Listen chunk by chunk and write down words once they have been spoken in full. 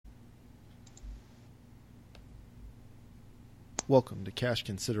Welcome to Cash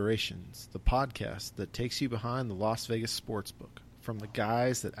Considerations, the podcast that takes you behind the Las Vegas sportsbook from the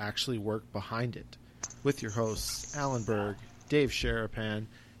guys that actually work behind it, with your hosts Alan Berg, Dave Sharapan,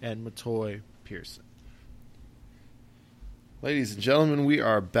 and Matoy Pearson. Ladies and gentlemen, we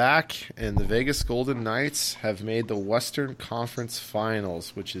are back, and the Vegas Golden Knights have made the Western Conference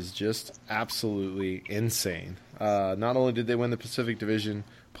Finals, which is just absolutely insane. Not only did they win the Pacific Division,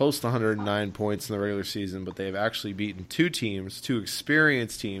 post 109 points in the regular season, but they've actually beaten two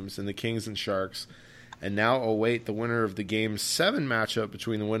experienced teams in the Kings and Sharks, and now await the winner of the Game 7 matchup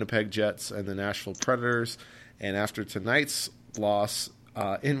between the Winnipeg Jets and the Nashville Predators. And after tonight's loss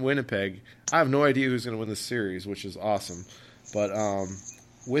in Winnipeg, I have no idea who's going to win this series, which is awesome. But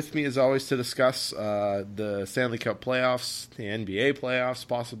with me, as always, to discuss the Stanley Cup Playoffs, the NBA playoffs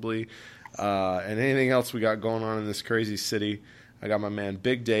possibly, and anything else we got going on in this crazy city, I got my man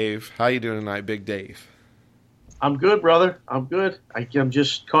Big Dave. How you doing tonight, Big Dave? I'm good, brother. I'm good. I'm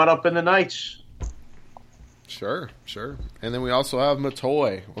just caught up in the Knights. Sure. And then we also have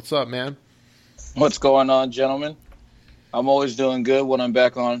Matoy. What's up, man? What's going on, gentlemen? I'm always doing good when I'm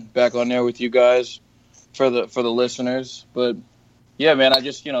back on there with you guys for the listeners. But yeah, man, I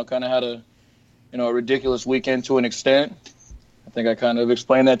just kind of had a ridiculous weekend to an extent. I think I kind of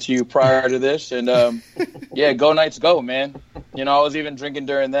explained that to you prior to this, and yeah, go Knights, go, man. I was even drinking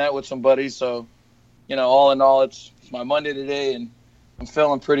during that with some buddies. So, all in all, it's my Monday today, and I'm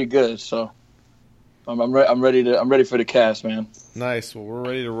feeling pretty good. So, I'm ready for the cast, man. Nice. Well, we're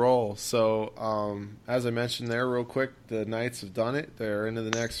ready to roll. So, as I mentioned there, real quick, the Knights have done it. They're into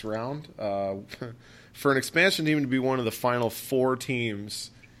the next round. For an expansion team to be one of the final four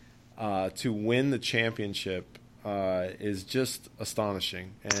teams to win the championship is just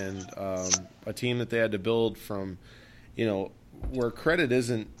astonishing, and a team that they had to build from, where credit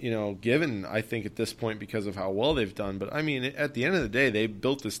isn't, given, I think, at this point because of how well they've done. But, I mean, at the end of the day, they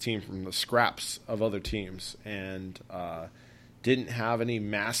built this team from the scraps of other teams and didn't have any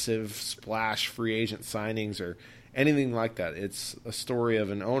massive splash free agent signings or anything like that. It's a story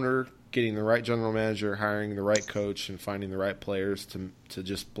of an owner getting the right general manager, hiring the right coach, and finding the right players to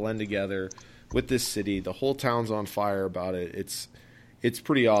just blend together with this city. The whole town's on fire about it. It's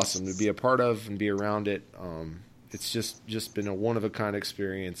pretty awesome to be a part of and be around it. It's just been a one-of-a-kind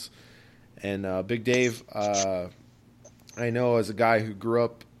experience. And Big Dave, I know as a guy who grew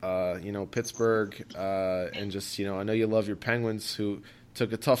up, Pittsburgh, and just, I know you love your Penguins, who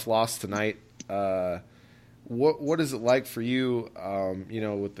took a tough loss tonight. What is it like for you,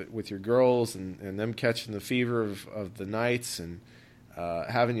 with your girls and them catching the fever of the Knights and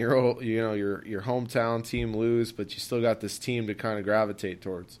having your hometown team lose, but you still got this team to kind of gravitate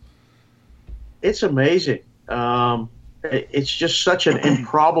towards? It's amazing. It's just such an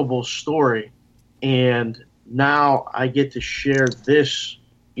improbable story, and now I get to share this,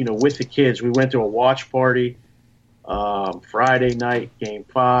 with the kids. We went to a watch party Friday night, Game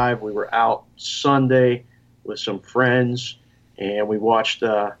 5. We were out Sunday with some friends, and we watched,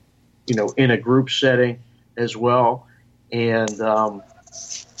 in a group setting as well. And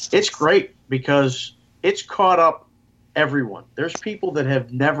it's great because it's caught up everyone. There's people that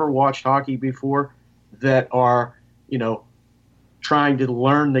have never watched hockey before that are, trying to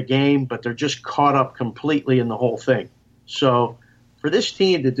learn the game, but they're just caught up completely in the whole thing. So for this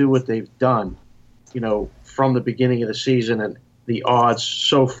team to do what they've done, from the beginning of the season and the odds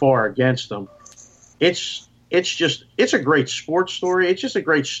so far against them, it's a great sports story. It's just a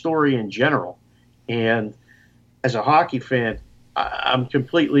great story in general. And as a hockey fan, I'm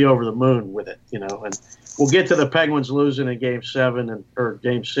completely over the moon with it, and we'll get to the Penguins losing in Game 7 or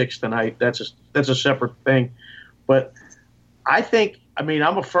Game 6 tonight. That's a separate thing. But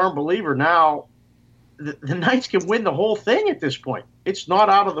I'm a firm believer now the Knights can win the whole thing at this point. It's not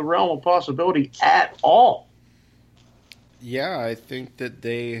out of the realm of possibility at all. Yeah, I think that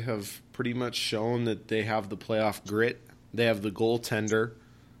they have pretty much shown that they have the playoff grit. They have the goaltender.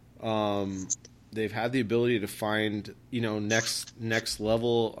 They've had the ability to find, next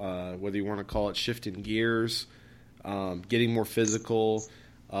level, whether you want to call it shifting gears, getting more physical,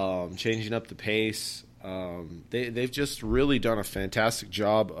 changing up the pace. They've just really done a fantastic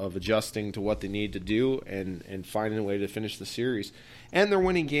job of adjusting to what they need to do and finding a way to finish the series. And they're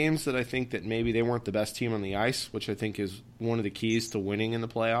winning games that I think that maybe they weren't the best team on the ice, which I think is one of the keys to winning in the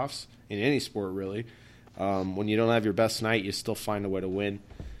playoffs, in any sport really. When you don't have your best night, you still find a way to win.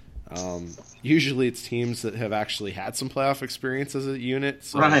 Usually it's teams that have actually had some playoff experience as a unit,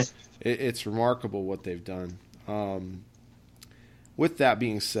 so right. It's remarkable what they've done. With that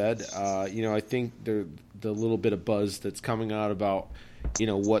being said, I think the little bit of buzz that's coming out about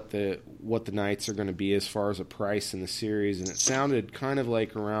what the Knights are going to be as far as a price in the series, and it sounded kind of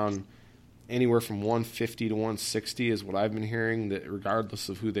like around anywhere from 150 to 160 is what I've been hearing, that regardless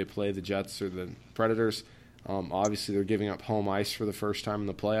of who they play, the Jets or the Predators. Obviously, they're giving up home ice for the first time in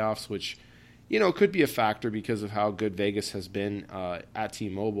the playoffs, which, could be a factor because of how good Vegas has been at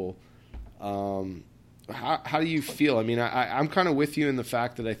T-Mobile. How do you feel? I mean, I'm kind of with you in the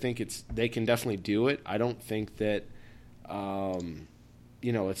fact that I think they can definitely do it. I don't think that,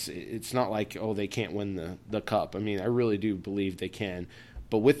 it's not like, they can't win the cup. I mean, I really do believe they can.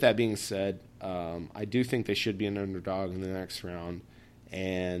 But with that being said, I do think they should be an underdog in the next round.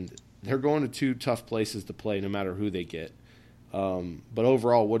 And they're going to two tough places to play no matter who they get. But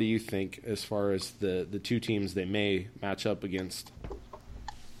overall, what do you think as far as the two teams they may match up against?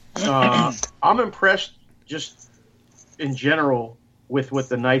 I'm impressed just in general with what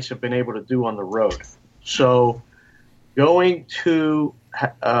the Knights have been able to do on the road. So going to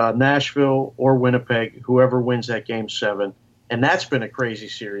Nashville or Winnipeg, whoever wins that Game 7, and that's been a crazy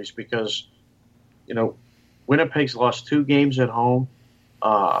series because, Winnipeg's lost 2 games at home,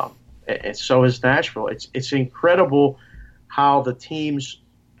 and so has Nashville. It's incredible how the teams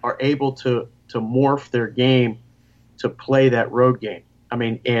are able to morph their game to play that road game. I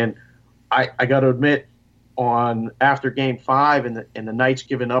mean, and I got to admit, after Game 5 and the Knights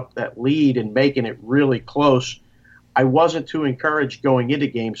giving up that lead and making it really close, I wasn't too encouraged going into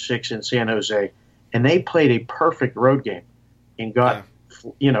Game 6 in San Jose, and they played a perfect road game and got,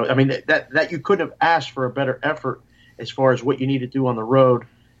 I mean, that you couldn't have asked for a better effort as far as what you need to do on the road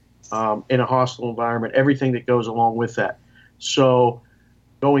in a hostile environment, everything that goes along with that. So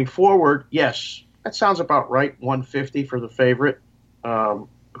going forward, yes, that sounds about right, 150 for the favorite.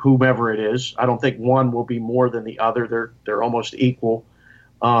 Whomever it is. I don't think one will be more than the other. They're almost equal.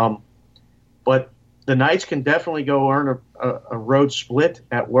 But the Knights can definitely go earn a road split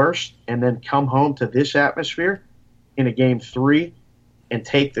at worst and then come home to this atmosphere in a Game 3 and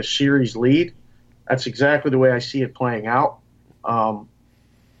take the series lead. That's exactly the way I see it playing out.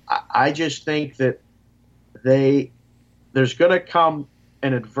 I just think that there's going to come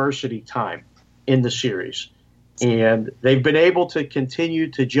an adversity time in the series. And they've been able to continue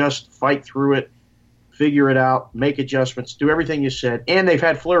to just fight through it, figure it out, make adjustments, do everything you said. And they've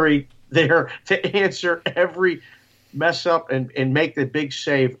had Fleury there to answer every mess up and make the big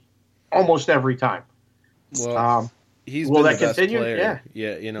save almost every time. Well, he's been the best player.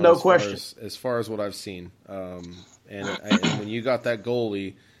 Yeah, no question. As far as what I've seen. And when you got that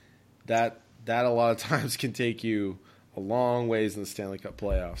goalie, that a lot of times can take you a long ways in the Stanley Cup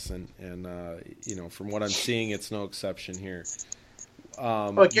playoffs, and from what I'm seeing, it's no exception here.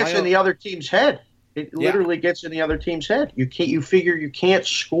 Well, it gets in the other team's head. It literally gets in the other team's head. You figure you can't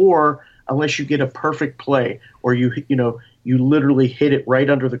score unless you get a perfect play, or you literally hit it right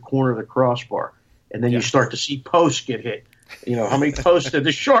under the corner of the crossbar, and then you start to see posts get hit. How many posts did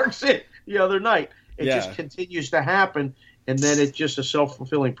the Sharks hit the other night? It just continues to happen, and then it's just a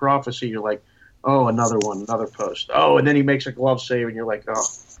self-fulfilling prophecy. You're like, oh, another one, another post. Oh, and then he makes a glove save, and you're like, oh,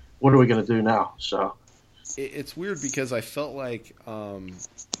 what are we going to do now? So it's weird because I felt like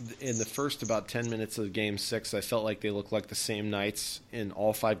in the first about 10 minutes of Game 6, I felt like they looked like the same Knights in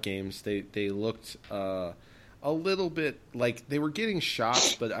all 5 games. They looked a little bit like they were getting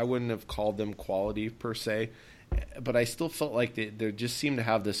shots, but I wouldn't have called them quality per se. But I still felt like they just seemed to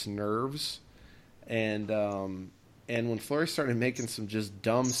have this nerves. And when Fleury started making some just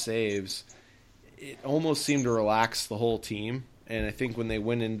dumb saves, it almost seemed to relax the whole team. And I think when they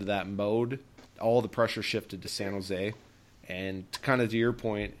went into that mode, all the pressure shifted to San Jose. And kind of to your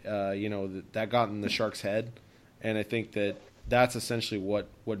point, that got in the Sharks' head. And I think that's essentially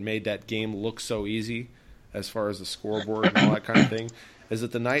what made that game look so easy as far as the scoreboard and all that kind of thing, is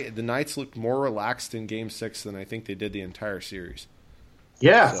that the Knights looked more relaxed in Game 6 than I think they did the entire series.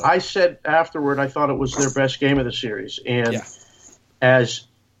 Yeah, so. I said afterward I thought it was their best game of the series. And as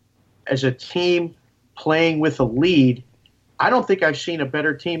a team playing with a lead, I don't think I've seen a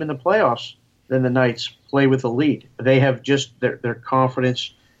better team in the playoffs than the Knights play with a lead. They have just their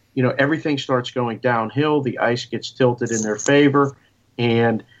confidence. Everything starts going downhill. The ice gets tilted in their favor,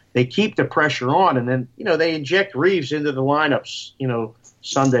 and they keep the pressure on. And then, they inject Reeves into the lineups,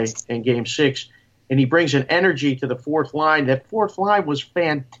 Sunday in Game 6, and he brings an energy to the fourth line. That fourth line was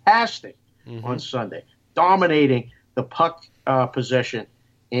fantastic on Sunday, dominating the puck possession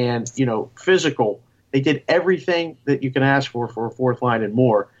and, physical. They did everything that you can ask for a fourth line and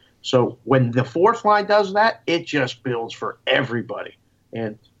more. So when the fourth line does that, it just builds for everybody.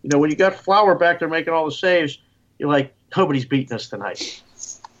 And, when you got Flower back there making all the saves, you're like, nobody's beating us tonight.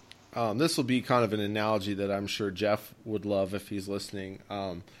 This will be kind of an analogy that I'm sure Jeff would love if he's listening.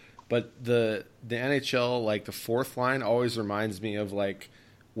 But the NHL, like the fourth line, always reminds me of like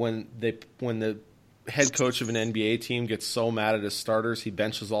when the head coach of an NBA team gets so mad at his starters, he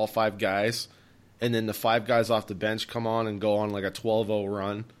benches all 5 guys, and then the 5 guys off the bench come on and go on like a 12-0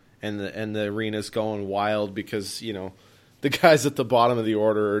 run, and the arena's going wild because the guys at the bottom of the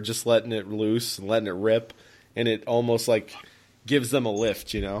order are just letting it loose and letting it rip, and it almost like gives them a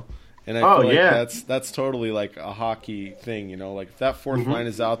lift, And I feel like that's totally like a hockey thing, Like if that fourth line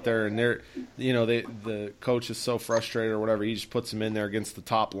is out there and the coach is so frustrated or whatever, he just puts them in there against the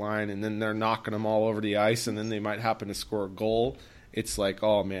top line, and then they're knocking them all over the ice, and then they might happen to score a goal. It's like,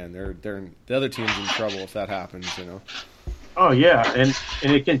 oh man, the other team's in trouble if that happens, Oh yeah, and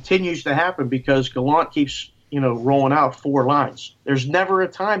it continues to happen because Gallant keeps rolling out 4 lines. There's never a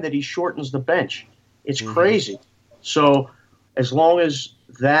time that he shortens the bench. It's crazy. So as long as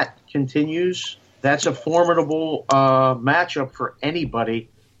that continues, that's a formidable matchup for anybody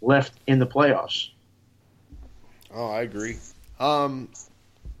left in the playoffs. Oh, I agree.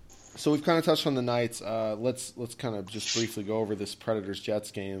 So we've kind of touched on the Knights. Let's kind of just briefly go over this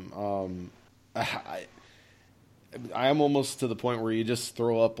Predators-Jets game. I am almost to the point where you just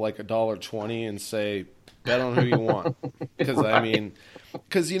throw up like $1.20 and say, bet on who you want. Because Right.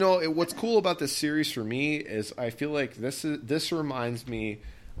 What's cool about this series for me is I feel like this reminds me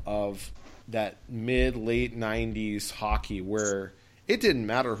of that late 90s hockey where it didn't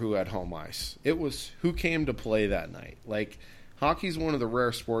matter who had home ice. It was who came to play that night. Like, hockey's one of the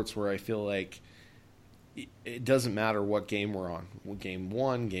rare sports where I feel like it doesn't matter what game we're on. Game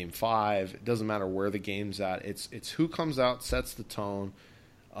 1, game 5, it doesn't matter where the game's at. It's who comes out, sets the tone,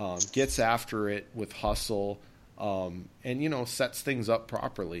 gets after it with hustle, and sets things up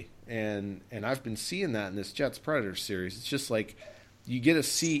properly. And I've been seeing that in this Jets Predators series. It's just like you get to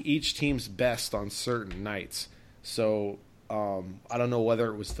see each team's best on certain nights. So I don't know whether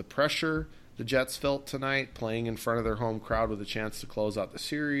it was the pressure the Jets felt tonight, playing in front of their home crowd with a chance to close out the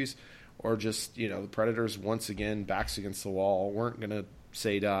series, or just the Predators once again backs against the wall, weren't going to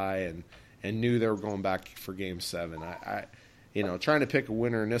say die, and knew they were going back for Game 7. I trying to pick a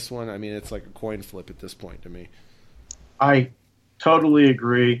winner in this one, I mean, it's like a coin flip at this point to me. I totally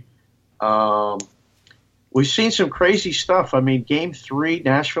agree. We've seen some crazy stuff. I mean, Game 3,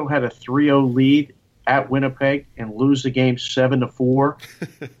 Nashville had a 3-0 lead at Winnipeg and lose the game 7-4.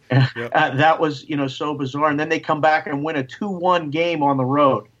 Yep. That was, so bizarre. And then they come back and win a 2-1 game on the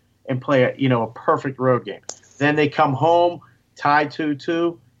road and play a perfect road game. Then they come home, tied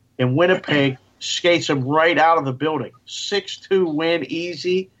 2-2, and Winnipeg skates them right out of the building. 6-2 win,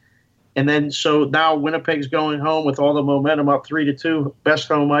 easy. And then so now Winnipeg's going home with all the momentum up 3-2, best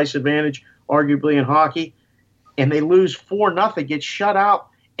home ice advantage, arguably in hockey. And they lose 4-0, get shut out,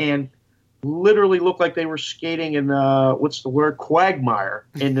 and literally looked like they were skating in quagmire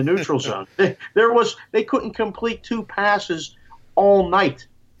in the neutral zone. They couldn't complete 2 passes all night.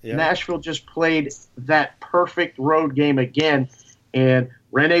 Yeah. Nashville just played that perfect road game again, and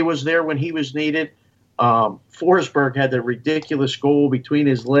Rene was there when he was needed. Forsberg had the ridiculous goal between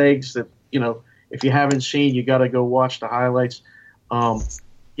his legs that, if you haven't seen, you got to go watch the highlights.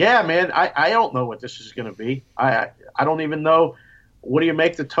 Yeah, man, I don't know what this is going to be. I don't even know. What do you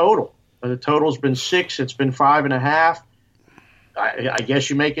make the total? The total's been 6. It's been 5.5. I guess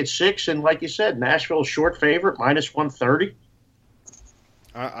you make it 6. And like you said, Nashville's short favorite, -130.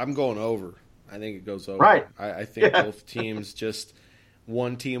 I'm going over. I think it goes over. Right. I think both teams just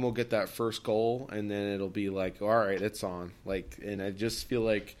one team will get that first goal, and then it'll be like, all right, it's on. And I just feel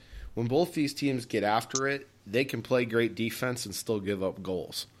like when both these teams get after it, they can play great defense and still give up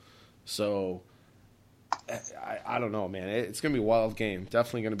goals. So I don't know, man. It's going to be a wild game.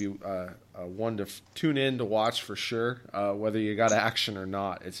 Definitely going to be one to tune in to watch for sure, whether you got action or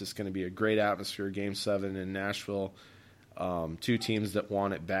not. It's just going to be a great atmosphere, Game 7 in Nashville. 2 teams that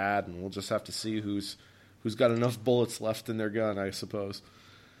want it bad, and we'll just have to see who's got enough bullets left in their gun, I suppose.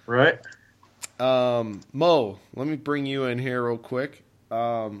 Right. Mo, let me bring you in here real quick.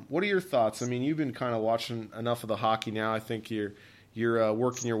 What are your thoughts? I mean, you've been kind of watching enough of the hockey now. I think you're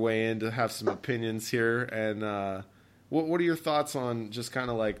working your way in to have some opinions here. And what are your thoughts on just kind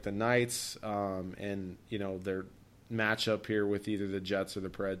of like the Knights and their matchup here with either the Jets or the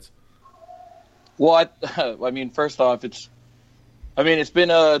Preds? Well, I mean, first off, it's been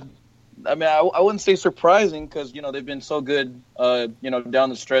I wouldn't say surprising because they've been so good down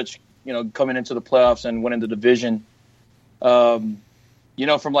the stretch, coming into the playoffs and winning the division. From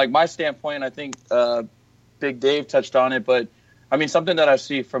like my standpoint, I think Big Dave touched on it, but I mean something that I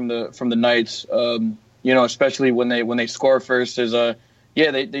see from the Knights, especially when they score first is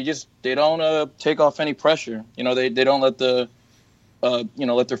yeah, they don't take off any pressure. You know, they don't let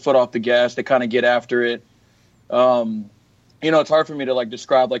let their foot off the gas. They kind of get after it. You know, it's hard for me to like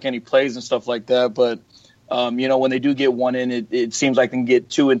describe like any plays and stuff like that, but you know, when they do get one in, it seems like they can get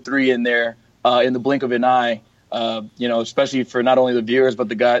 2 and 3 in there in the blink of an eye. You know, especially for not only the viewers but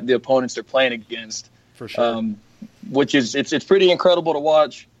the opponents they're playing against. For sure. Which is it's pretty incredible to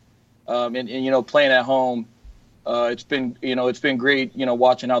watch. And you know, playing at home, it's been great. You know,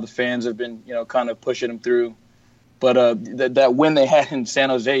 watching how the fans have been kind of pushing them through. But that win they had in San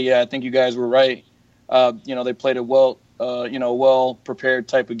Jose, yeah, I think you guys were right. You know, they played a well prepared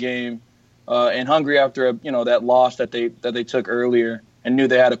type of game, and hungry after that loss that they took earlier, and knew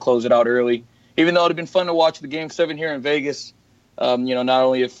they had to close it out early. Even though it'd been fun to watch the Game 7 here in Vegas, you know, not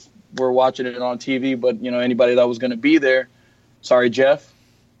only if we're watching it on TV, but you know, anybody that was going to be there. Sorry, Jeff,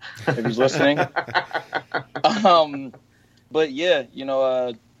 if he's listening. But yeah, you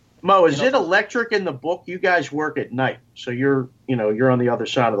know. Mo, is it electric in the book? You guys work at night, so you're on the other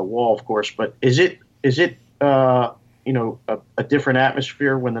side of the wall, of course. But is it a different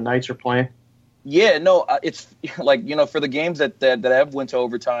atmosphere when the Knights are playing? Yeah, no, it's like, you know, for the games that have went to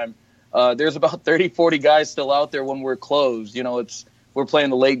overtime, there's about 30, 40 guys still out there when we're closed. You know, we're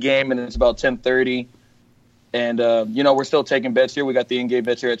playing the late game and it's about 10:30, and you know, we're still taking bets here. We got the in-game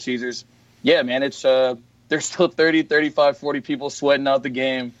bets here at Caesars. Yeah, man, it's there's still 30, 35, 40 people sweating out the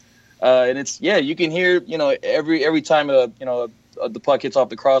game. And it's, yeah, you can hear, you know, every time the puck hits off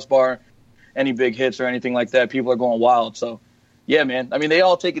the crossbar, any big hits or anything like that, people are going wild. So, yeah, man. I mean, they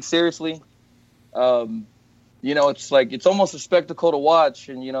all take it seriously. You know, it's like it's almost a spectacle to watch,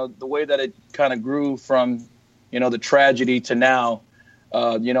 and you know the way that it kind of grew from, you know, the tragedy to now.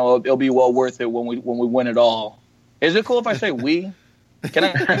 You know, it'll be well worth it when we win it all. Is it cool if I say we? Can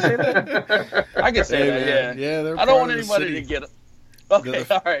I say that? I can say that. Man. Yeah. Yeah. I don't want anybody to get. Okay,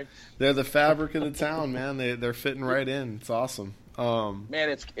 all right. They're the fabric of the town, man. They're fitting right in. It's awesome.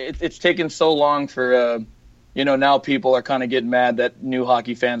 Man, it's taken so long for you know, now people are kind of getting mad that new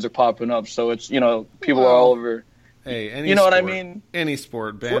hockey fans are popping up. So it's, you know, people are all over. Hey, any you know sport, what I mean? Any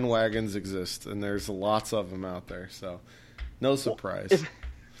sport, bandwagons exist, and there's lots of them out there. So no surprise.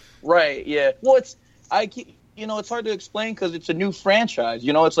 Right? Yeah. Well, it's hard to explain because it's a new franchise.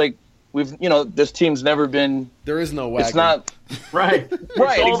 You know, it's like. This team's never been. There is no wagon. It's not right.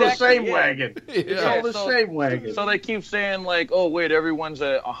 Right. It's all exactly, the same yeah. wagon. It's all the same wagon. So they keep saying like, "Oh, wait, everyone's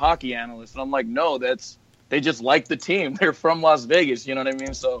a hockey analyst," and I'm like, "No, they just like the team. They're from Las Vegas." You know what I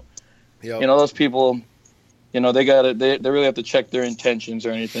mean? So, you know, those people, you know, they really have to check their intentions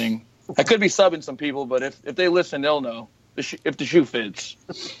or anything. I could be subbing some people, but if they listen, they'll know if the shoe fits.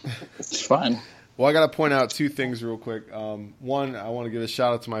 It's fine. Well, I got to point out 2 things real quick. One, I want to give a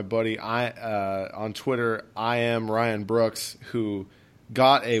shout out to my buddy on Twitter. I am Ryan Brooks, who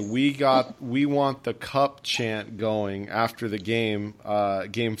got a "We want the cup" chant going after the game,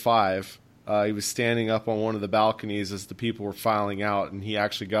 Game 5. He was standing up on one of the balconies as the people were filing out, and he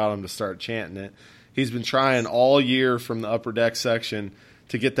actually got him to start chanting it. He's been trying all year from the upper deck section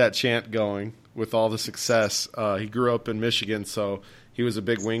to get that chant going with all the success. He grew up in Michigan, so he was a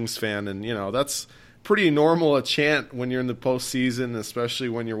big Wings fan, and you know that's pretty normal a chant when you're in the postseason, especially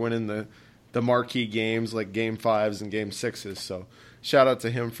when you're winning the marquee games like Game 5s and Game 6s. So shout out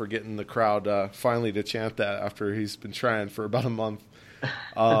to him for getting the crowd finally to chant that after he's been trying for about a month.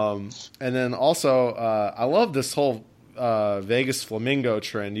 And then also I love this whole Vegas flamingo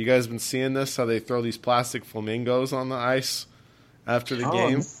trend. You guys been seeing this? How they throw these plastic flamingos on the ice after the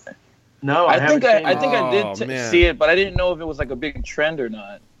game? No, I think I did see it, but I didn't know if it was like a big trend or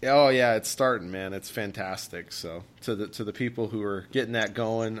not. Oh yeah, it's starting, man. It's fantastic. So to the people who are getting that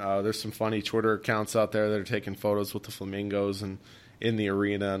going, there's some funny Twitter accounts out there that are taking photos with the flamingos and in the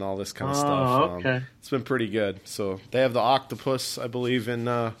arena and all this kind of stuff. Okay. It's been pretty good. So they have the octopus, I believe, in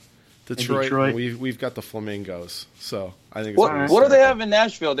Detroit. We've got the flamingos. So I think. What do they have in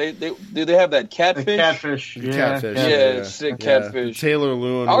Nashville? Do they have that catfish? The catfish. The catfish. Yeah, sick catfish. Taylor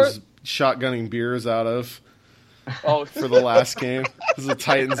Lewin was shotgunning beers out of for the last game. Because the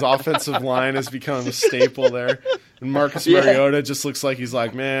Titans' offensive line has become a staple there. And Marcus Mariota just looks like he's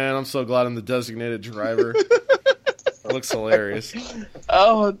like, man, I'm so glad I'm the designated driver. It looks hilarious.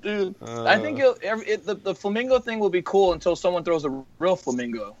 Oh, dude. I think the flamingo thing will be cool until someone throws a real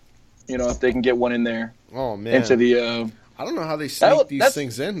flamingo. You know, if they can get one in there. Oh, man. Into the... I don't know how they sneak these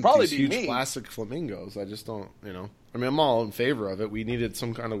things in, these huge me. plastic flamingos. I just don't, you know. I mean, I'm all in favor of it. We needed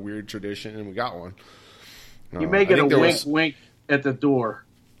some kind of weird tradition, and we got one. You make it a wink at the door.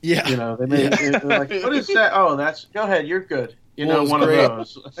 Yeah. You know, they're like, what is that? Oh, go ahead, you're good. You Well, know, one great. of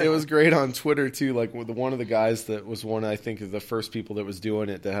those. It was great on Twitter too. Like with one of the guys that was one, I think, of the first people that was doing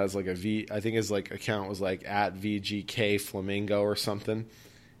it. That has like a V. I think his like account was like at VGK Flamingo or something.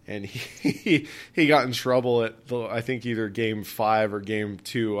 And he got in trouble at I think either game 5 or game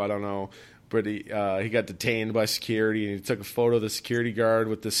 2. I don't know. But he got detained by security, and he took a photo of the security guard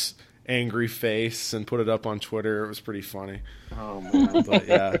with this angry face and put it up on Twitter. It was pretty funny. Oh man! But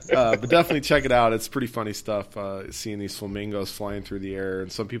yeah, but definitely check it out. It's pretty funny stuff. Seeing these flamingos flying through the air, and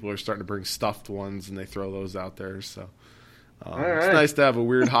some people are starting to bring stuffed ones, and they throw those out there. So it's nice to have a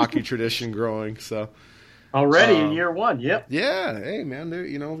weird hockey tradition growing. So already in year 1, yep. Yeah, hey man,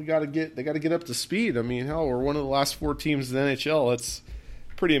 they got to get up to speed. I mean, hell, we're one of the last 4 teams in the NHL. That's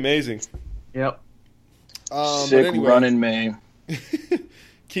pretty amazing. Yep. Sick run in May.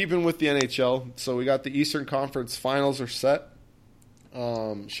 Keeping with the NHL, so we got the Eastern Conference Finals are set.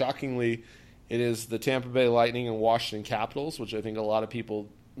 Shockingly, it is the Tampa Bay Lightning and Washington Capitals, which I think a lot of people,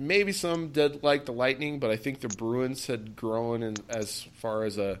 maybe some did like the Lightning, but I think the Bruins had grown in as far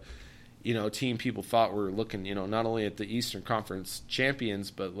as a team people thought were looking, not only at the Eastern Conference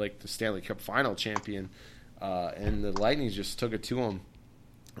champions, but like the Stanley Cup Final champion, and the Lightning just took it to them.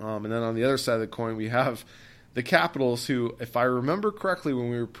 And then on the other side of the coin, we have the Capitals, who, if I remember correctly, when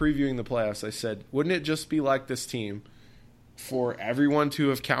we were previewing the playoffs, I said, wouldn't it just be like this team for everyone to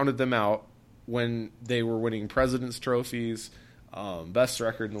have counted them out when they were winning President's trophies, best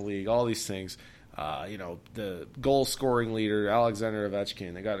record in the league, all these things. The goal-scoring leader, Alexander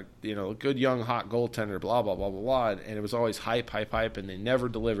Ovechkin. They got a good, young, hot goaltender, blah, blah, blah, blah, blah. And it was always hype, and they never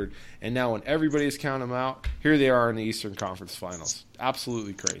delivered. And now when everybody's counting them out, here they are in the Eastern Conference Finals.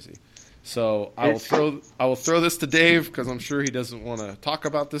 Absolutely crazy. So I will throw this to Dave because I'm sure he doesn't want to talk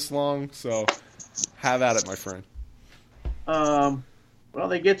about this long. So have at it, my friend. Well,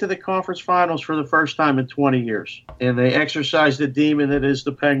 they get to the conference finals for the first time in 20 years, and they exercise the demon that is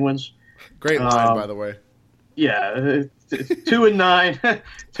the Penguins. Great line, by the way. Yeah, 2-9,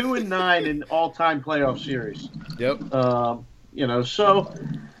 2-9 in all-time playoff series. Yep. So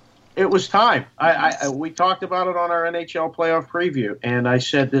it was time. We talked about it on our NHL playoff preview, and I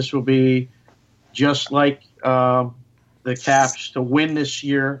said this will be just like the Caps to win this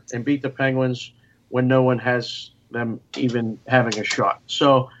year and beat the Penguins when no one has them even having a shot.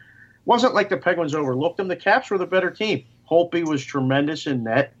 So it wasn't like the Penguins overlooked them. The Caps were the better team. Holtby was tremendous in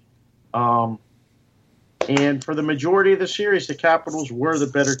net. And for the majority of the series, the Capitals were the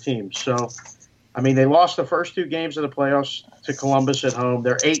better team. So, I mean, they lost the first 2 games of the playoffs to Columbus at home.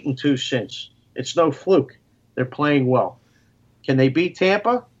 They're 8-2 since. It's no fluke. They're playing well. Can they beat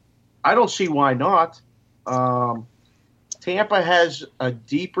Tampa? I don't see why not. Tampa has a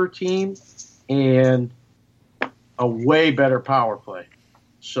deeper team and a way better power play.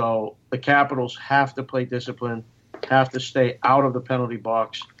 So the Capitals have to play discipline, have to stay out of the penalty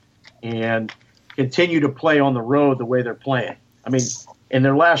box, and continue to play on the road the way they're playing. I mean, in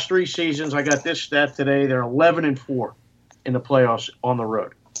their last 3 seasons, I got this stat today, they're 11-4 in the playoffs on the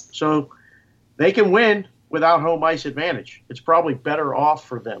road. So they can win without home ice advantage. It's probably better off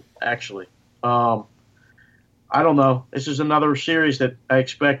for them, actually. I don't know. This is another series that I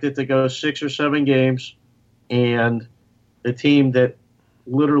expect it to go 6 or 7 games, and the team that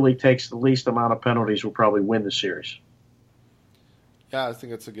literally takes the least amount of penalties will probably win the series. Yeah, I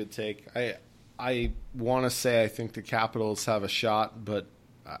think that's a good take. I want to say I think the Capitals have a shot, but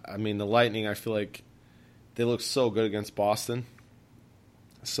I mean the Lightning, I feel like they look so good against Boston.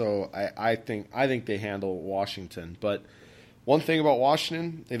 So I think they handle Washington. But one thing about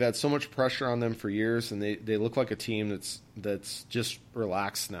Washington, they've had so much pressure on them for years, and they look like a team that's just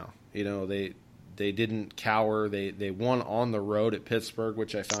relaxed now. They didn't cower. They won on the road at Pittsburgh,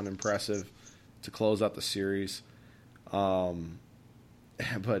 which I found impressive to close out the series.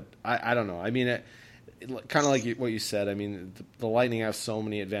 But I don't know. I mean, kind of like what you said. I mean, the Lightning have so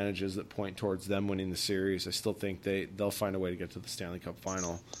many advantages that point towards them winning the series. I still think they'll find a way to get to the Stanley Cup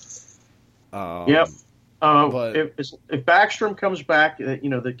final. Yep. But if Backstrom comes back,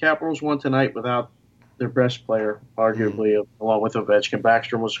 the Capitals won tonight without their best player, arguably, along with Ovechkin.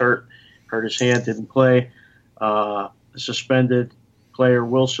 Backstrom was hurt his hand, didn't play. Suspended player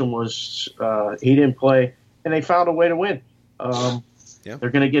Wilson he didn't play, and they found a way to win. Yeah.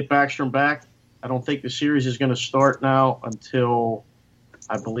 They're going to get Backstrom back. I don't think the series is going to start now until,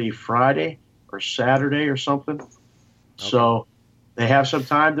 I believe, Friday or Saturday or something. Okay. So they have some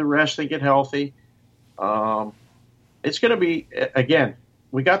time to rest and get healthy. It's going to be, again,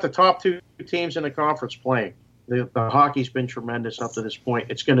 we got the top 2 teams in the conference playing. The hockey's been tremendous up to this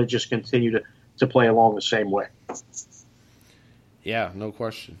point. It's going to just continue to play along the same way. Yeah, no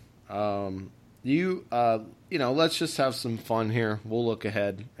question. Let's just have some fun here. We'll look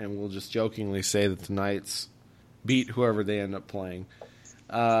ahead, and we'll just jokingly say that the Knights beat whoever they end up playing.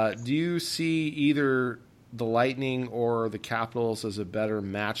 Do you see either the Lightning or the Capitals as a better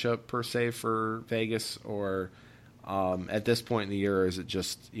matchup, per se, for Vegas? Or at this point in the year, is it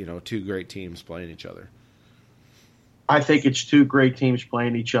just two great teams playing each other? I think it's two great teams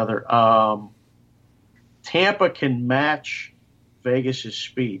playing each other. Tampa can match Vegas's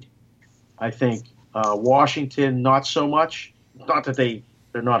speed. I think Washington, not so much. Not that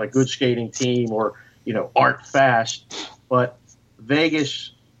they're not a good skating team or aren't fast, but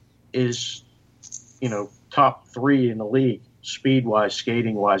Vegas is top 3 in the league, speed wise,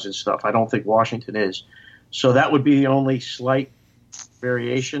 skating wise, and stuff. I don't think Washington is. So that would be the only slight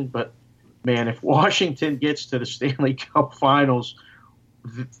variation. But man, if Washington gets to the Stanley Cup Finals,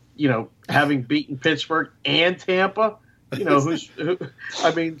 having beaten Pittsburgh and Tampa.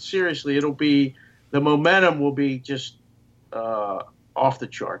 Seriously, the momentum will be just off the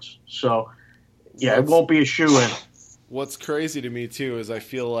charts. So, yeah, it won't be a shoe-in. What's crazy to me, too, is I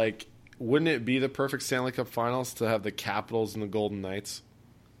feel like, wouldn't it be the perfect Stanley Cup Finals to have the Capitals and the Golden Knights?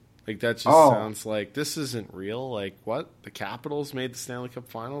 Like, that just sounds like, this isn't real. Like, what? The Capitals made the Stanley Cup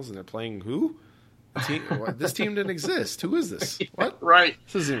Finals, and they're playing who? This team didn't exist. Who is this? What? Right.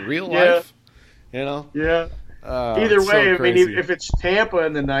 This isn't real life. Yeah. Either way, so if it's Tampa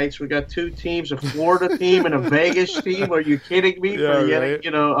and the Knights, we got two teams, a Florida team and a Vegas team. Are you kidding me? Yeah, right.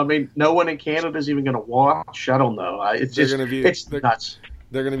 No one in Canada is even going to watch. I don't know. It's nuts.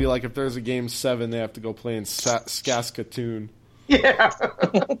 They're going to be like, if there's a Game 7, they have to go play in Saskatoon. Yeah.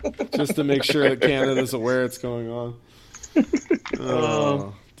 Just to make sure that Canada's aware it's going on.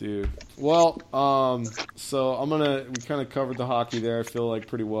 Oh, dude. Well, so we kind of covered the hockey there, I feel like,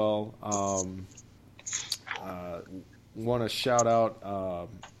 pretty well. Want to shout out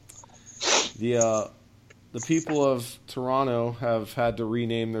the people of Toronto have had to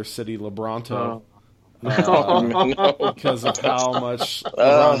rename their city LeBronto because of how much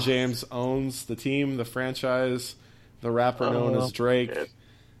LeBron James owns the team, the franchise, the rapper known as Drake.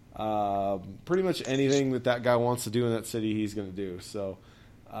 Pretty much anything that guy wants to do in that city, he's going to do. So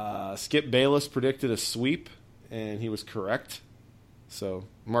Skip Bayless predicted a sweep, and he was correct. So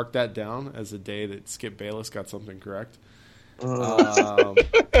mark that down as a day that Skip Bayless got something correct. I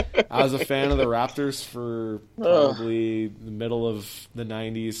was a fan of the Raptors for probably the middle of the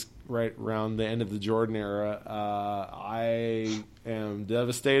 90s, right around the end of the Jordan era. I am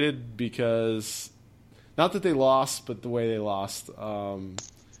devastated because, not that they lost, but the way they lost.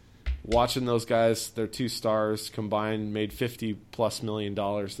 Watching those guys, their two stars combined made $50+ million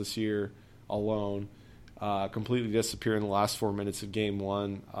this year alone. Completely disappear in the last 4 minutes of Game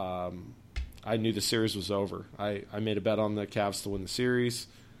 1. I knew the series was over. I made a bet on the Cavs to win the series.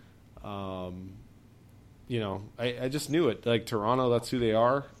 I just knew it. Like, Toronto, that's who they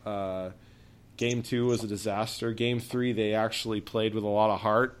are. Game 2 was a disaster. Game 3, they actually played with a lot of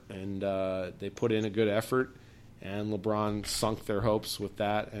heart, and they put in a good effort. And LeBron sunk their hopes with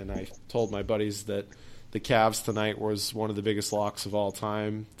that. And I told my buddies that the Cavs tonight was one of the biggest locks of all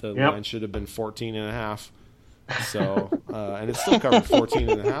time. The line should have been 14.5. So, and it still covered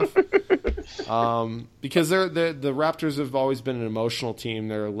 14.5. Because the Raptors have always been an emotional team.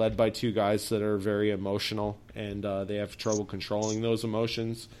 They're led by two guys that are very emotional, and they have trouble controlling those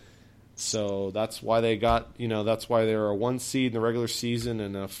emotions. So that's why that's why they're a 1 seed in the regular season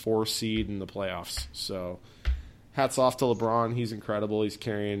and a 4 seed in the playoffs. So hats off to LeBron. He's incredible. He's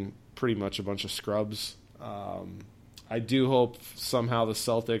carrying pretty much a bunch of scrubs. I do hope somehow the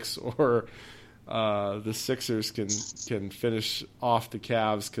Celtics or the Sixers can finish off the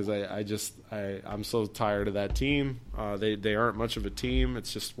Cavs, because I'm so tired of that team. They aren't much of a team.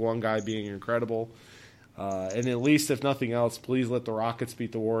 It's just one guy being incredible. And at least, if nothing else, please let the Rockets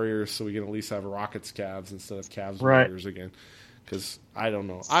beat the Warriors so we can at least have Rockets Cavs instead of Cavs Warriors again. Because I don't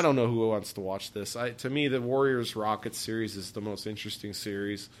know who wants to watch this. To me, the Warriors Rockets series is the most interesting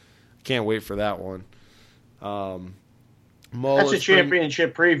series. Can't wait for that one. That's a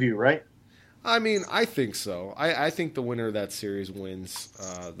championship preview, right? I mean, I think so. I think the winner of that series wins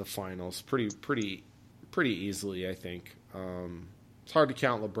the finals pretty easily, I think. It's hard to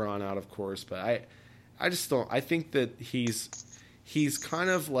count LeBron out, of course, but I just don't. I think that he's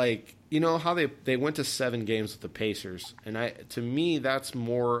kind of like, how they went to 7 games with the Pacers, and to me that's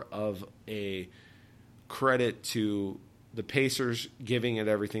more of a credit to the Pacers giving it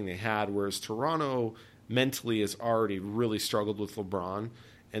everything they had, whereas Toronto mentally has already really struggled with LeBron.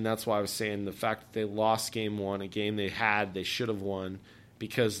 And that's why I was saying the fact that they lost Game 1, a game they should have won,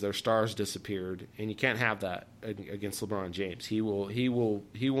 because their stars disappeared, and you can't have that against LeBron James. He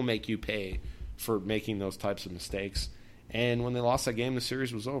will make you pay for making those types of mistakes. And when they lost that game, the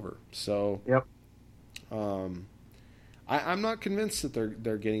series was over. So, Yep. I'm not convinced that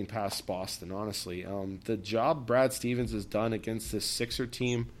they're getting past Boston, honestly. The job Brad Stevens has done against this Sixer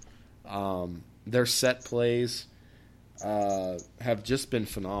team, their set plays have just been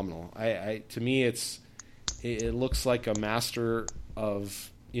phenomenal. To me, it looks like a master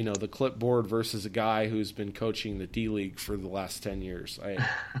of the clipboard versus a guy who's been coaching the D League for the last 10 years.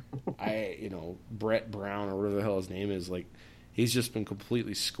 Brett Brown or whatever the hell his name is, like, he's just been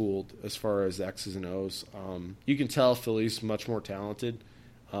completely schooled as far as X's and O's. You can tell Philly's much more talented.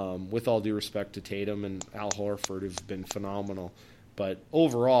 With all due respect to Tatum and Al Horford, who've been phenomenal. But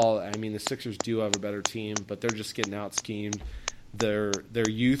overall, I mean, the Sixers do have a better team, but they're just getting out-schemed. Their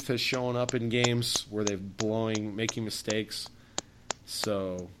youth has shown up in games where they're making mistakes.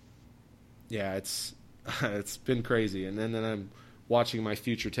 So, yeah, it's been crazy. And then I'm watching my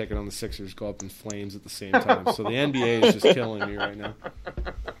future ticket on the Sixers go up in flames at the same time. So the NBA is just killing me right now.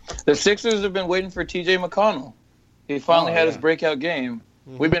 The Sixers have been waiting for T.J. McConnell. He finally had his breakout game.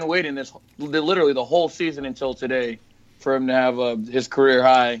 Mm-hmm. We've been waiting literally the whole season until today for him to have his career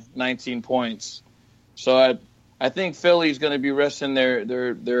high 19 points. So I think Philly's going to be resting their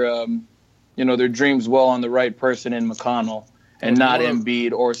dreams well on the right person in McConnell and not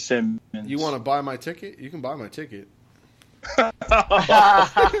Embiid or Simmons. You want to buy my ticket? You can buy my ticket.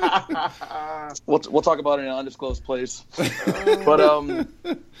 We'll talk about it in an undisclosed place. But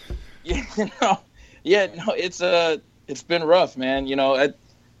it's been rough, man. I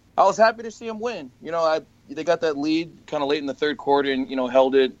was happy to see him win. They got that lead kind of late in the third quarter and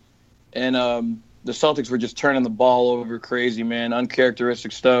held it, and the Celtics were just turning the ball over crazy, man.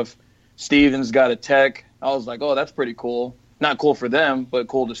 Uncharacteristic stuff. Stevens got a tech. I was like, oh, that's pretty cool. Not cool for them, but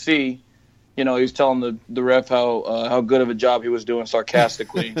cool to see. He was telling the ref how good of a job he was doing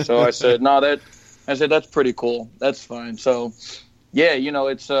sarcastically. So I said, that's pretty cool. That's fine. So, yeah,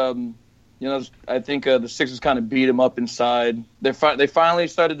 it's I think the Sixers kind of beat him up inside. They finally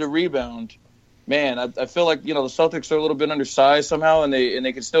started to rebound. Man, I feel like the Celtics are a little bit undersized somehow, and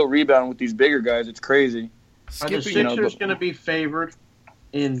they can still rebound with these bigger guys. It's crazy. Are the Sixers going to be favored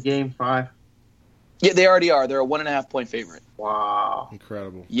in Game 5? Yeah, they already are. They're a 1.5-point favorite. Wow,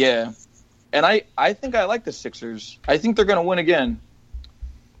 incredible. Yeah. And I think I like the Sixers. I think they're going to win again.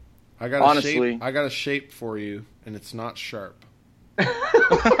 I got a shape for you, and it's not sharp. I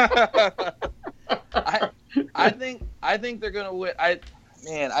think they're going to win. I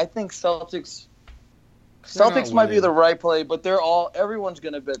think Celtics might be the right play, but everyone's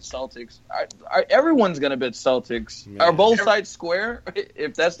going to bet Celtics. Everyone's going to bet Celtics. Man. Are both sides square?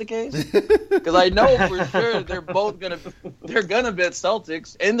 If that's the case, because I know for sure they're going to bet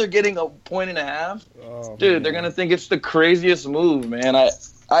Celtics, and they're getting a 1.5. Oh, dude, man. They're going to think it's the craziest move, man. I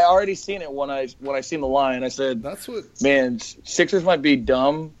already seen it when I seen the line. I said, man, Sixers might be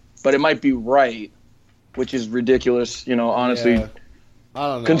dumb, but it might be right, which is ridiculous. Honestly. Yeah. I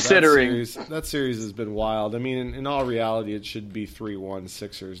don't know. Considering that series has been wild. I mean, in all reality, it should be 3-1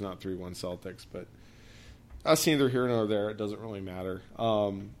 Sixers, not 3-1 Celtics. But that's neither here nor there. It doesn't really matter.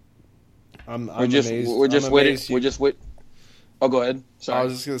 I'm amazed. We're just waiting. Oh, go ahead. Sorry. I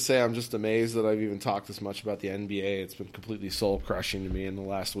was just going to say I'm just amazed that I've even talked this much about the NBA. It's been completely soul crushing to me in the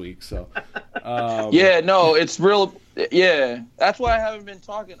last week. So, yeah, no, it's real. Yeah, that's why I haven't been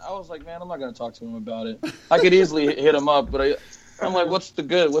talking. I was like, man, I'm not going to talk to him about it. I could easily hit him up, but I'm like, what's the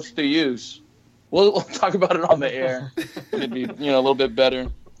good? What's the use? We'll talk about it on the air. It'd be a little bit better.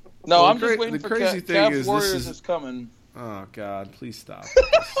 No, I'm just waiting for Cavs Warriors is coming. Oh God! Please stop.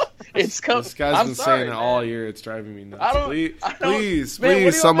 It's coming. This guy's been saying it all year. It's driving me nuts.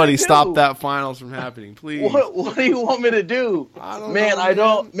 Please, somebody stop that finals from happening. Please. What do you want me to do? I don't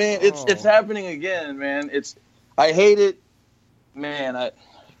know, man. It's happening again, man. I hate it, man.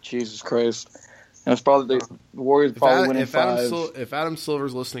 Jesus Christ. And it's probably the Warriors winning 5. If Adam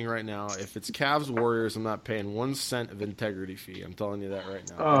Silver's listening right now, if it's Cavs Warriors, I'm not paying 1 cent of integrity fee. I'm telling you that right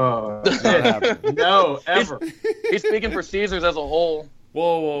now. Oh, not happening. No, ever. He's speaking for Caesars as a whole.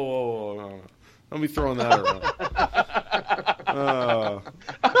 Whoa. No. Don't be throwing that around.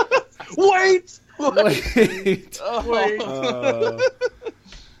 Wait.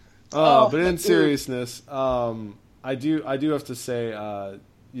 But in seriousness, I do have to say,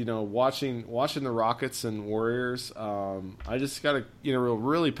 watching the Rockets and Warriors, I just got to,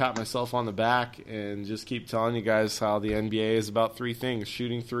 really pat myself on the back and just keep telling you guys how the NBA is about 3 things: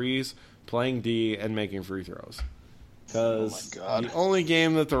 shooting threes, playing D, and making free throws. Because the only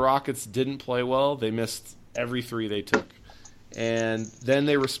game that the Rockets didn't play well, they missed every 3 they took. And then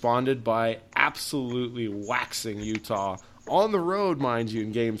they responded by absolutely waxing Utah on the road, mind you,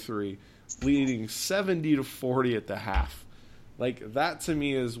 in Game 3. leading 70-40 at the half. Like, that to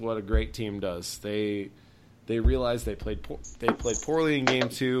me is what a great team does. They realized they played poorly in game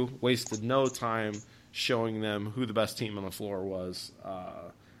 2, wasted no time showing them who the best team on the floor was.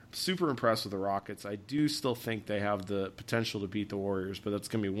 Super impressed with the Rockets. I do still think they have the potential to beat the Warriors, but that's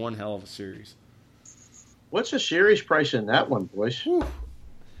going to be one hell of a series. What's the series price in that one, boys? Whew.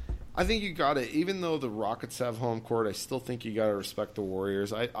 I think you got to, even though the Rockets have home court, I still think you got to respect the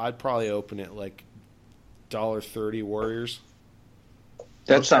Warriors. I'd probably open it like $1.30 Warriors.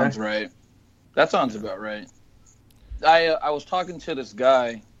 That sounds right. That sounds about right. I was talking to this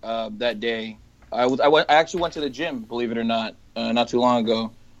guy that day. I actually went to the gym, believe it or not too long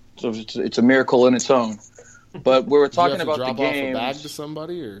ago. So it's a miracle in its own. But we were talking about the game. Drop off a bag to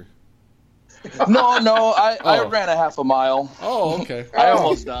somebody, or no, I ran a half a mile. Oh, okay. I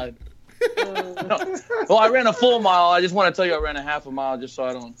almost died. No. Well, I ran a full mile. I just want to tell you I ran a half a mile just so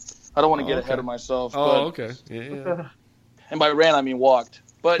I don't want to get ahead of myself. Oh, okay. Yeah. And by ran I mean walked.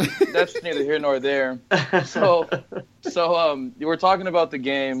 But that's neither here nor there. So you were talking about the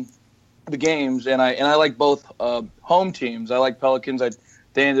games, and I like both home teams. I like Pelicans.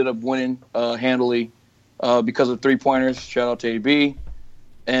 They ended up winning handily because of 3-pointers. Shout out to AB.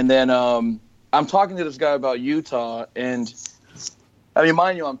 And then I'm talking to this guy about Utah, and I mean,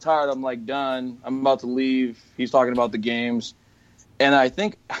 mind you, I'm tired. I'm like done. I'm about to leave. He's talking about the games, and I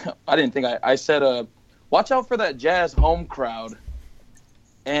said, watch out for that Jazz home crowd.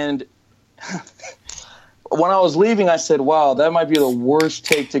 And when I was leaving, I said, wow, that might be the worst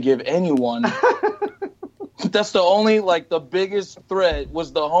take to give anyone. That's the only, the biggest threat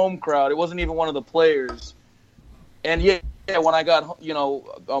was the home crowd. It wasn't even one of the players. And yeah, when I got,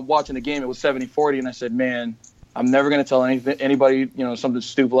 watching the game, it was 70-40, and I said, man, I'm never going to tell anybody, something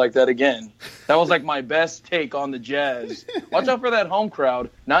stupid like that again. That was like my best take on the Jazz. Watch out for that home crowd.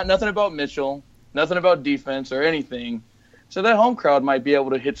 Nothing about Mitchell, nothing about defense or anything. So that home crowd might be able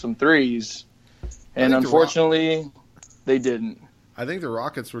to hit some threes. And unfortunately, they didn't. I think the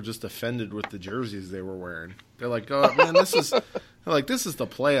Rockets were just offended with the jerseys they were wearing. They're like, "Oh man, this is the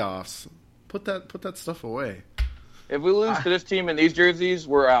playoffs. Put that stuff away." If we lose to this team in these jerseys,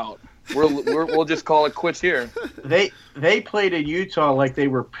 we're out. We'll just call it quits here. They played in Utah like they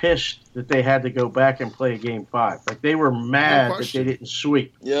were pissed that they had to go back and play Game 5. Like they were mad that they didn't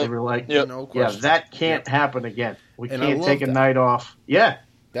sweep. Yep. They were like, no question. that can't happen again. We can't take a night off. Yeah.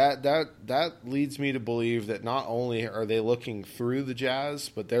 That leads me to believe that not only are they looking through the Jazz,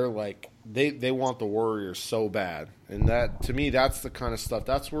 but they're like they want the Warriors so bad. And that, to me, that's the kind of stuff.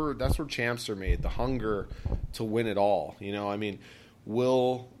 That's where champs are made. The hunger to win it all. I mean,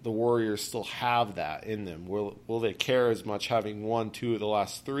 will the Warriors still have that in them? Will they care as much having won 2 of the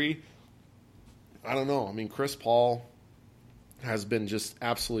last 3? I don't know. I mean, Chris Paul has been just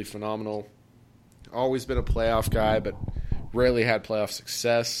absolutely phenomenal. Always been a playoff guy, but rarely had playoff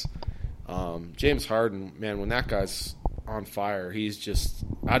success. James Harden, man, when that guy's on fire, he's just,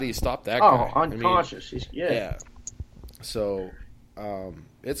 how do you stop that guy? Unconscious. Yeah. So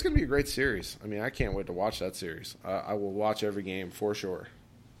it's going to be a great series. I mean, I can't wait to watch that series. I will watch every game for sure.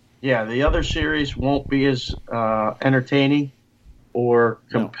 Yeah, the other series won't be as entertaining or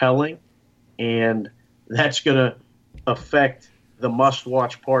compelling, and that's going to affect the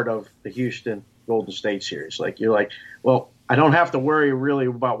must-watch part of the Houston Golden State series. You're like, well, I don't have to worry really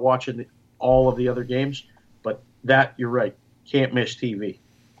about watching all of the other games, but that, you're right, can't miss TV.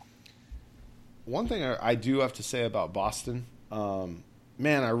 One thing I do have to say about Boston,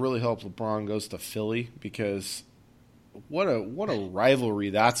 man, I really hope LeBron goes to Philly, because what a rivalry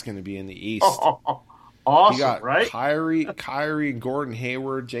that's going to be in the East. Awesome, you got right? Kyrie, Gordon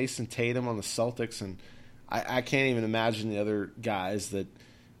Hayward, Jason Tatum on the Celtics, and I can't even imagine the other guys that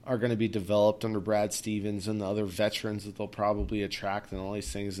are going to be developed under Brad Stevens and the other veterans that they'll probably attract and all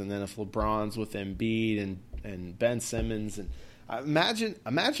these things. And then if LeBron's with Embiid and Ben Simmons, and imagine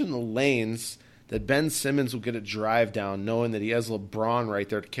the lanes that Ben Simmons will get a drive down knowing that he has LeBron right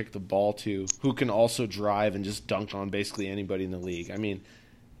there to kick the ball to, who can also drive and just dunk on basically anybody in the league. I mean,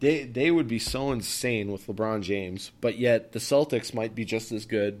 they would be so insane with LeBron James, but yet the Celtics might be just as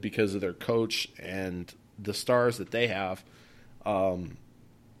good because of their coach and the stars that they have.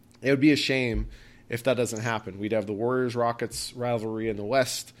 It would be a shame if that doesn't happen. We'd have the Warriors-Rockets rivalry in the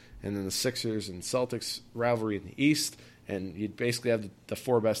West, and then the Sixers and Celtics rivalry in the East, and you'd basically have the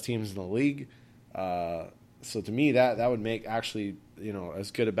 4 best teams in the league. So to me, that would make actually, as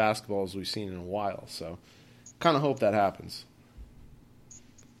good a basketball as we've seen in a while. So kind of hope that happens.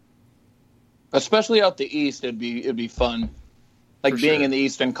 Especially out the East, it'd be fun. Like For being sure. in the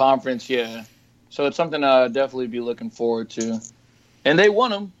Eastern Conference, yeah. So it's something I'd definitely be looking forward to. And they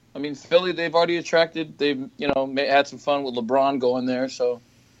won them. I mean, Philly, they've already attracted. They've, had some fun with LeBron going there. So,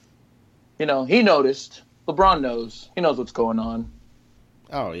 he noticed. LeBron knows. He knows what's going on.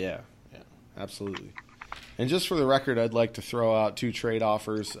 Oh, yeah. Yeah, absolutely. And just for the record, I'd like to throw out 2 trade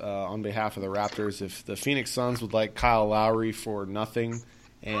offers on behalf of the Raptors. If the Phoenix Suns would like Kyle Lowry for nothing,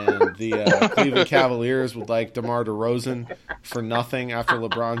 and the Cleveland Cavaliers would like DeMar DeRozan for nothing after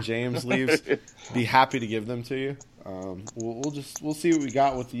LeBron James leaves, be happy to give them to you. We'll see what we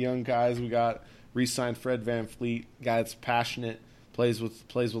got with the young guys. We got re-signed Fred VanVleet, guy that's passionate, plays with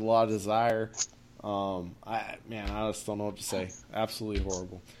a lot of desire. I just don't know what to say. Absolutely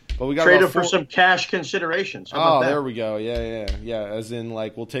horrible. But we got traded for some cash considerations. How about that? There we go. Yeah. As in,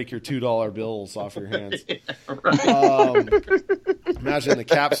 like, we'll take your $2 bills off your hands. Imagine the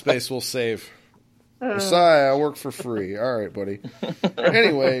cap space we'll save. Sorry, I work for free. All right, buddy.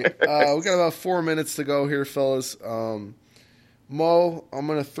 Anyway, we got about 4 minutes to go here, fellas. Mo, I'm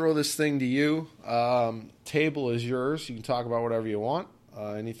going to throw this thing to you. Table is yours. You can talk about whatever you want.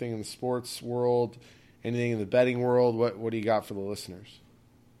 Anything in the sports world, anything in the betting world. What do you got for the listeners?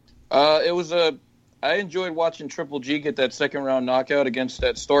 I enjoyed watching Triple G get that second round knockout against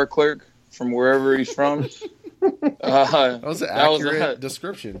that store clerk from wherever he's from. That was an accurate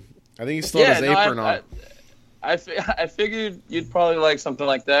description. I think he still has his apron on. I figured you'd probably like something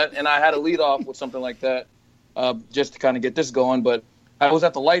like that, and I had to lead off with something like that just to kind of get this going. But I was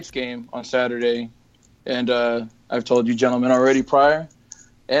at the Lights game on Saturday, and I've told you gentlemen already prior,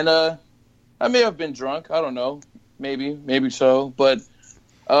 and I may have been drunk. I don't know, maybe so, but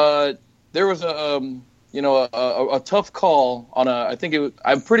there was a tough call on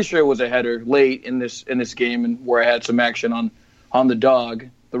I'm pretty sure it was a header late in this game, and where I had some action on the dog,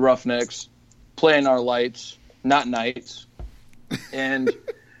 the Roughnecks, playing our Lights, not Knights. And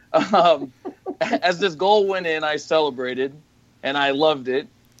as this goal went in, I celebrated, and I loved it.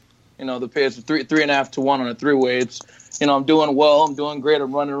 The pay is 3.5 to 1 on a 3-way. It's, I'm doing well, I'm doing great,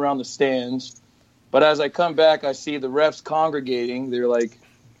 I'm running around the stands. But as I come back, I see the refs congregating. They're like,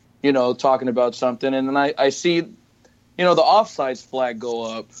 talking about something, and then I see, the offsides flag go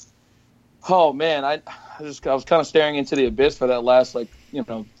up. Oh man, I was kind of staring into the abyss for that last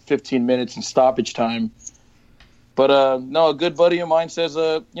 15 minutes in stoppage time. But no, a good buddy of mine says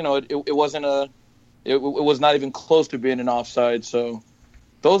it wasn't it was not even close to being an offside. So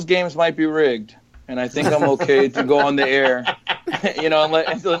those games might be rigged, and I think I'm okay to go on the air,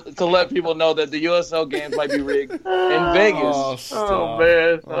 and to let people know that the USL games might be rigged in Vegas. Oh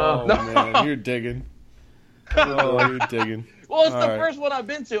man, man, you're digging. Oh, you're digging. Well, it's the first one I've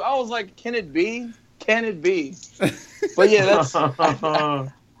been to. I was like, can it be? Can it be? But yeah, that's.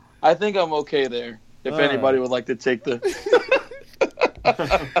 I think I'm okay there. If anybody would like to take the.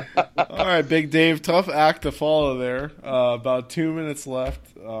 All right, Big Dave, tough act to follow there. About 2 minutes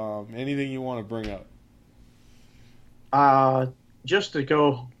left. Anything you want to bring up? Just to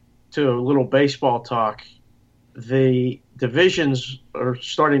go to a little baseball talk, the divisions are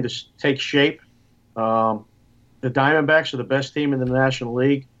starting to take shape. The Diamondbacks are the best team in the National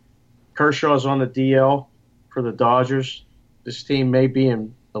League. Kershaw's on the DL for the Dodgers. This team may be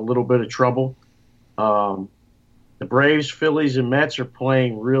in a little bit of trouble. The Braves, Phillies, and Mets are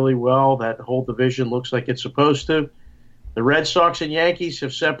playing really well. That whole division looks like it's supposed to. The Red Sox and Yankees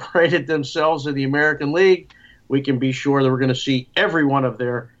have separated themselves in the American League. We can be sure that we're going to see every one of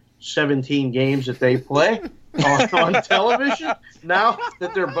their 17 games that they play on television now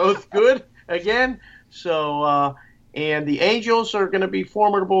that they're both good again. So, and the Angels are going to be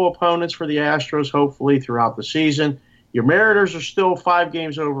formidable opponents for the Astros, hopefully, throughout the season. Your Mariners are still 5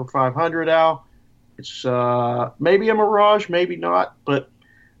 games over 500, Al. It's maybe a mirage, maybe not, but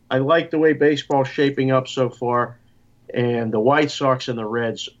I like the way baseball's shaping up so far. And the White Sox and the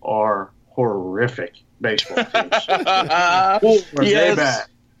Reds are horrific baseball teams. They bad.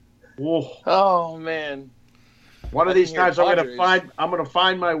 Oh man! One of these times I'm going to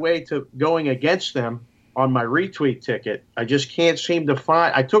find my way to going against them on my retweet ticket. I just can't seem to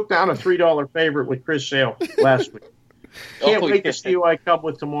find. I took down a $3 favorite with Chris Sale last week. Can't wait to see who I come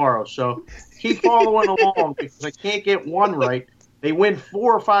with tomorrow. So keep following along because I can't get one right. They win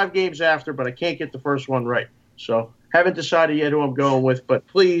 4 or 5 games after, but I can't get the first one right. So haven't decided yet who I'm going with, but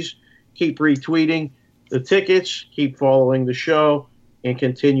please keep retweeting the tickets, keep following the show, and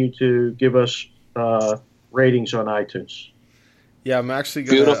continue to give us ratings on iTunes. Yeah, I'm actually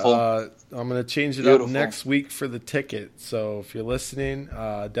gonna change it up next week for the ticket. So if you're listening,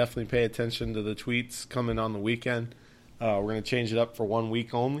 definitely pay attention to the tweets coming on the weekend. We're gonna change it up for 1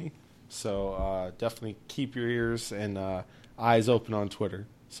 week only. So definitely keep your ears and eyes open on Twitter.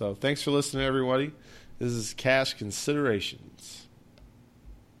 So thanks for listening, everybody. This is Cash Considerations.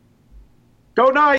 Go Knights!